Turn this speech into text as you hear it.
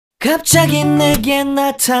갑자기 내게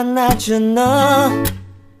나타나준 너,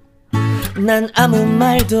 난 아무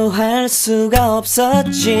말도 할 수가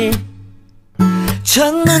없었지.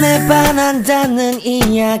 첫눈에 반한다는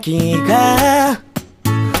이야기가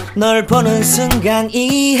널 보는 순간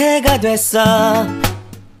이해가 됐어.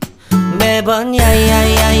 매번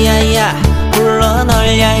야야야야야 불러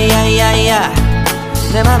널 야야야야,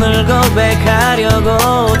 내 맘을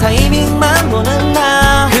고백하려고 타이밍만 보는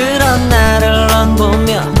나. 그런 나를 넌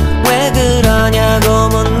보며 왜 그러냐고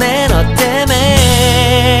묻네. 너 때문에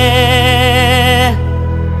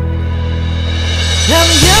I'm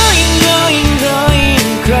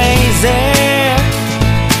going crazy.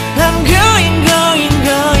 I'm going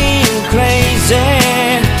crazy.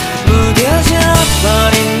 무뎌져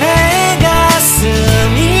버린 내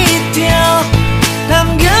가슴이 뛰어.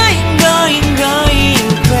 I'm going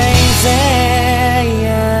crazy,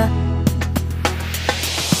 yeah.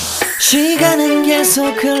 시간은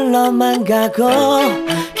계속 흘러만 가고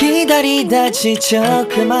기다리다 지쳐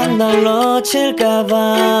그만 널 놓칠까봐.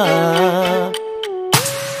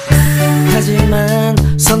 하지만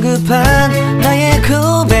성급한 나의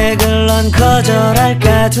고백을 넌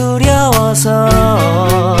거절할까 두려워서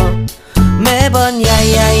매번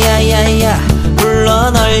야야야야야 불러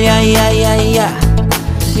널 야야야야.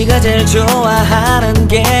 네가 제일 좋아하는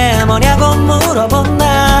게 뭐냐고 물어본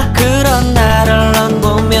나. 그런 나를 넌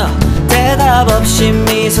보며 대답 없이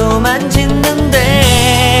미소만 짓는데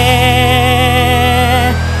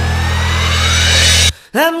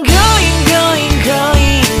I'm going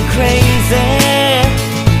crazy.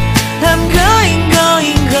 I'm going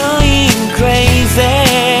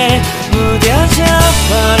crazy. 무뎌져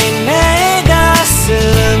버린 내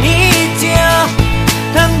가슴이 뛰어.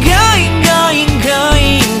 I'm going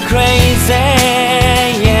crazy,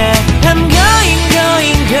 yeah. I'm going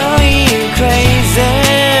crazy.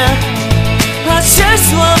 어쩔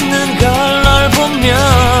수 없는 걸 널 보면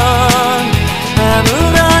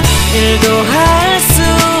아무런 일도 할 수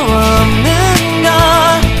없는 걸.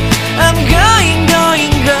 I'm going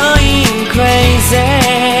crazy.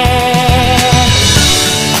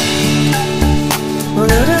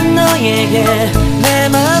 오늘은 너에게 내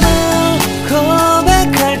맘을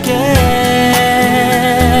고백할게.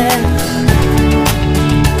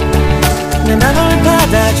 내 맘을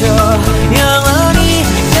받아줘. 영원히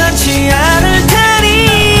변치 않을 테니.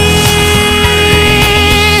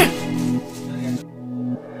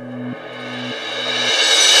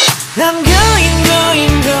 I'm going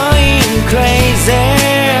crazy.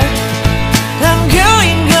 I'm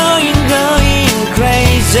going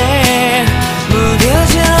crazy.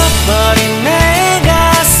 무뎌져 버린 내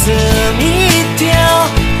가슴이 뛰어.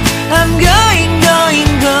 I'm going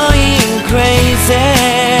crazy,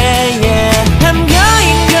 yeah. I'm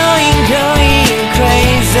going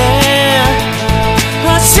crazy.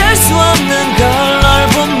 어쩔 수 없는 걸 널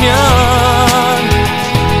보면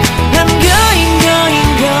I'm going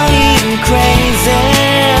crazy.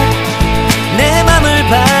 내 맘을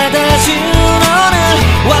받아준 오늘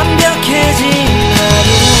완벽해진 하루.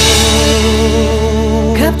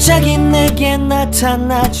 갑자기 내게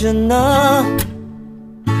나타나준 너,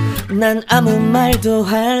 난 아무 말도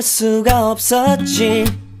할 수가 없었지.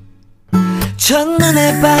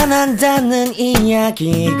 첫눈에 반한다는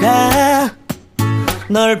이야기가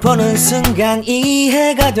널 보는 순간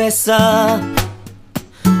이해가 됐어.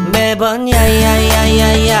 매번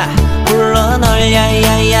야야야야야 불러 널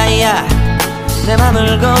야야야야, 내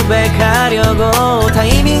맘을 고백하려고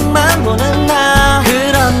타이밍만 보는 나.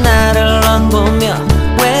 그런 나를 넌 보며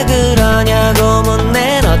왜 그러냐고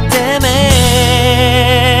묻네. 너 때문에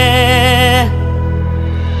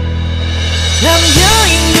I'm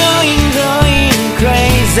going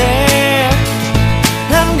crazy.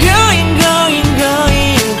 I'm going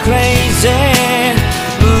crazy.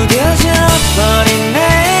 무뎌져 버린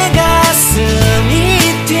내 가슴이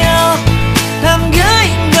뛰어. I'm going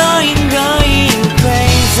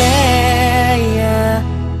crazy, yeah.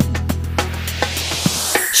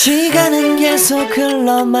 시간은 계속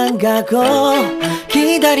흘러만 가고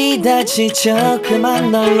기다리다 지쳐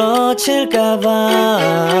그만 널 놓칠까봐.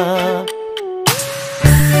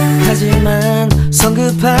 하지만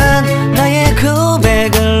성급한 나의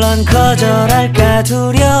고백을 넌 거절할까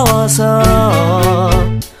두려워서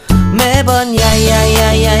매번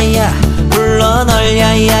야야야야야 불러 널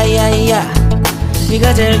야야야야.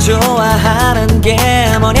 네가 제일 좋아하는 게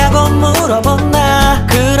뭐냐고 물어본 나.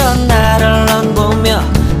 그런 나를 넌 보며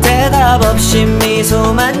대답 없이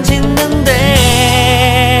미소만 짓는데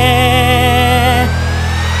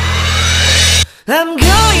I'm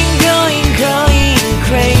going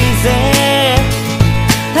crazy.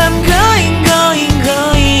 I'm going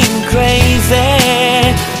crazy.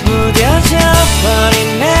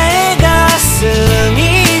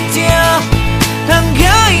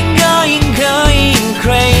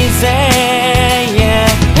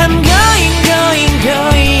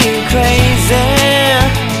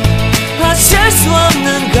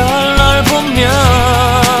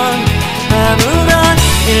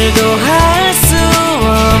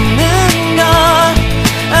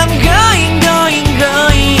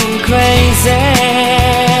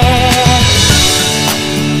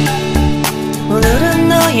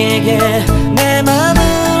 우리에게 내